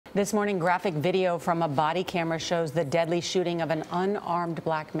This morning, graphic video from a body camera shows the deadly shooting of an unarmed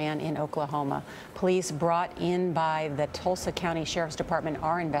black man in Oklahoma. Police brought in by the Tulsa County Sheriff's Department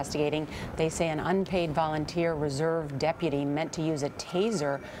are investigating. They say an unpaid volunteer reserve deputy meant to use a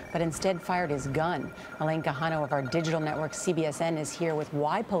taser, but instead fired his gun. Elaine Quijano of our digital network CBSN is here with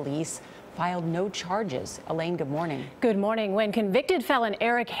why police filed no charges. Elaine, good morning. Good morning. When convicted felon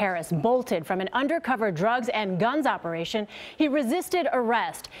Eric Harris bolted from an undercover drugs and guns operation, he resisted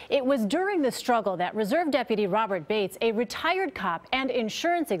arrest. It was during the struggle that Reserve Deputy Robert Bates, a retired cop and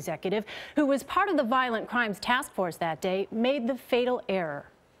insurance executive who was part of the Violent Crimes Task Force that day, made the fatal error.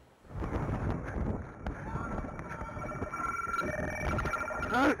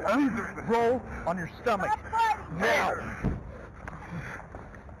 I need to roll on your stomach now.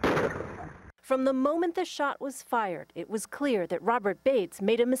 From the moment the shot was fired, it was clear that Robert Bates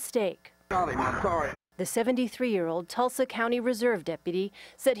made a mistake. I'm sorry. The 73-year-old Tulsa County Reserve deputy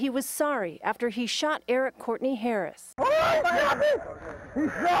said he was sorry after he shot Eric Courtney Harris. He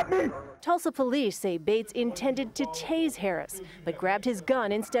shot me! Tulsa police say Bates intended to tase Harris, but grabbed his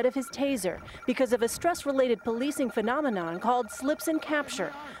gun instead of his taser because of a stress-related policing phenomenon called slips and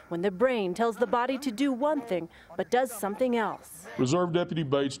capture, when the brain tells the body to do one thing but does something else. Reserve Deputy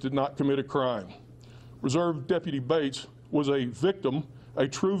Bates did not commit a crime. Reserve Deputy Bates was a victim, a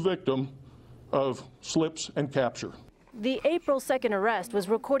true victim of slips and capture. The April 2nd arrest was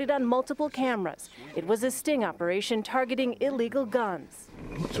recorded on multiple cameras. It was a sting operation targeting illegal guns.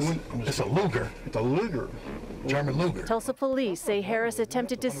 It's a Luger. It's a Luger. German Luger. Tulsa police say Harris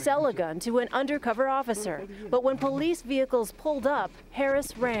attempted to sell a gun to an undercover officer, but when police vehicles pulled up,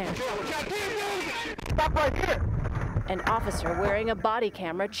 Harris ran. Stop right here! An officer wearing a body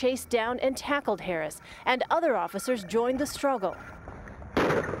camera chased down and tackled Harris, and other officers joined the struggle.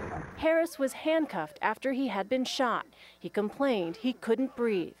 Harris was handcuffed after he had been shot. He complained he couldn't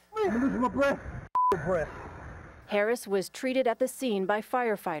breathe. I'm losing my breath. Harris was treated at the scene by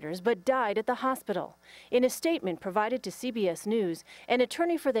firefighters but died at the hospital. In a statement provided to CBS News, an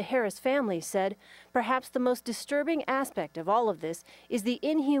attorney for the Harris family said, "Perhaps the most disturbing aspect of all of this is the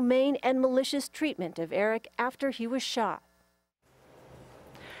inhumane and malicious treatment of Eric after he was shot."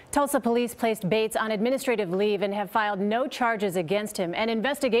 Tulsa police placed Bates on administrative leave and have filed no charges against him. An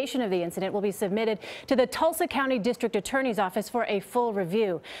investigation of the incident will be submitted to the Tulsa County District Attorney's Office for a full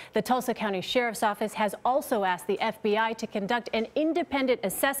review. The Tulsa County Sheriff's Office has also asked the FBI to conduct an independent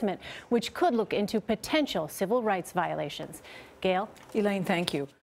assessment, which could look into potential civil rights violations. Gail? Elaine, thank you.